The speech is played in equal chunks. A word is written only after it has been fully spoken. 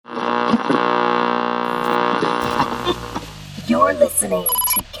You're listening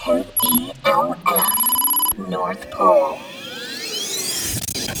to KELF North Pole.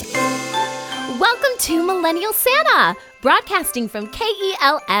 Welcome to Millennial Santa, broadcasting from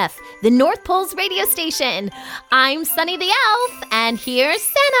KELF, the North Pole's radio station. I'm Sunny the Elf, and here's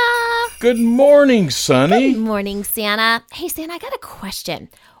Santa. Good morning, Sunny. Good morning, Santa. Hey, Santa, I got a question.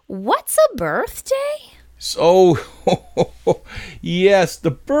 What's a birthday? So, yes,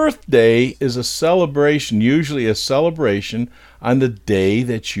 the birthday is a celebration, usually a celebration on the day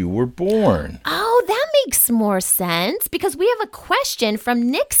that you were born. Oh, that makes more sense because we have a question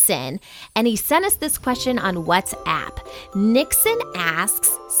from Nixon, and he sent us this question on WhatsApp. Nixon asks,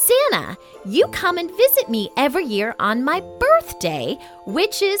 Santa, you come and visit me every year on my birthday,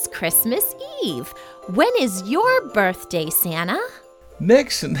 which is Christmas Eve. When is your birthday, Santa?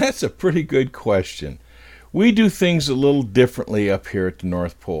 Nixon, that's a pretty good question. We do things a little differently up here at the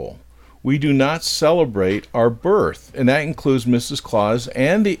North Pole. We do not celebrate our birth, and that includes Mrs. Claus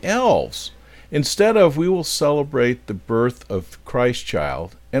and the elves. Instead of, we will celebrate the birth of Christ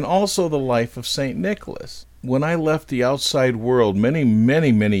child and also the life of St. Nicholas. When I left the outside world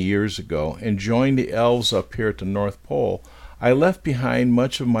many years ago and joined the elves up here at the North Pole, I left behind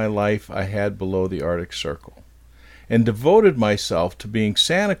much of my life I had below the Arctic Circle and devoted myself to being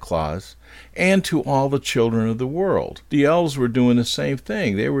Santa Claus and to all the children of the world. The elves were doing the same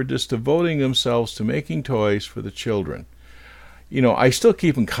thing. They were just devoting themselves to making toys for the children. You know, I still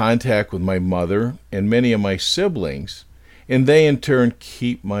keep in contact with my mother and many of my siblings, and they in turn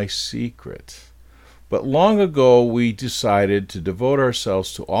keep my secret. But long ago we decided to devote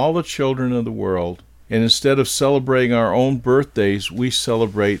ourselves to all the children of the world, and instead of celebrating our own birthdays, we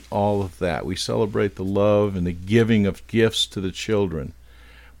celebrate all of that. We celebrate the love and the giving of gifts to the children.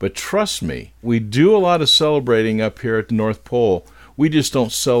 But trust me, we do a lot of celebrating up here at the North Pole. We just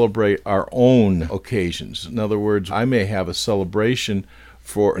don't celebrate our own occasions. In other words, I may have a celebration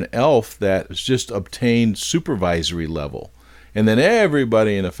for an elf that has just obtained supervisory level, and then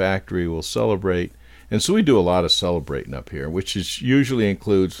everybody in the factory will celebrate. And so we do a lot of celebrating up here, which usually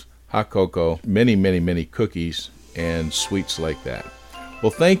includes hot cocoa, many cookies, and sweets like that.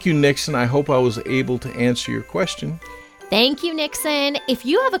 Well, thank you, Nixon. I hope I was able to answer your question. Thank you, Nixon. If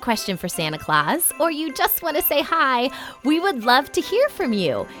you have a question for Santa Claus or you just want to say hi, we would love to hear from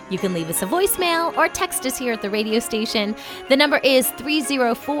you. You can leave us a voicemail or text us here at the radio station. The number is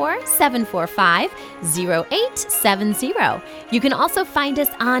 304-745-0870. You can also find us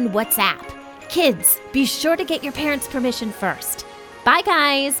on WhatsApp. Kids, be sure to get your parents' permission first. Bye,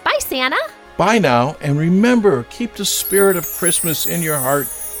 guys. Bye, Santa. Bye now, and remember, keep the spirit of Christmas in your heart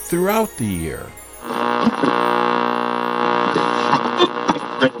throughout the year.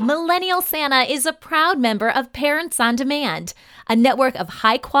 Millennial Santa is a proud member of Parents on Demand, a network of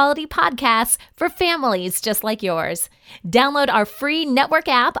high-quality podcasts for families just like yours. Download our free network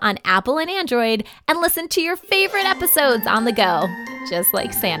app on Apple and Android and listen to your favorite episodes on the go, just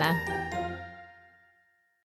like Santa.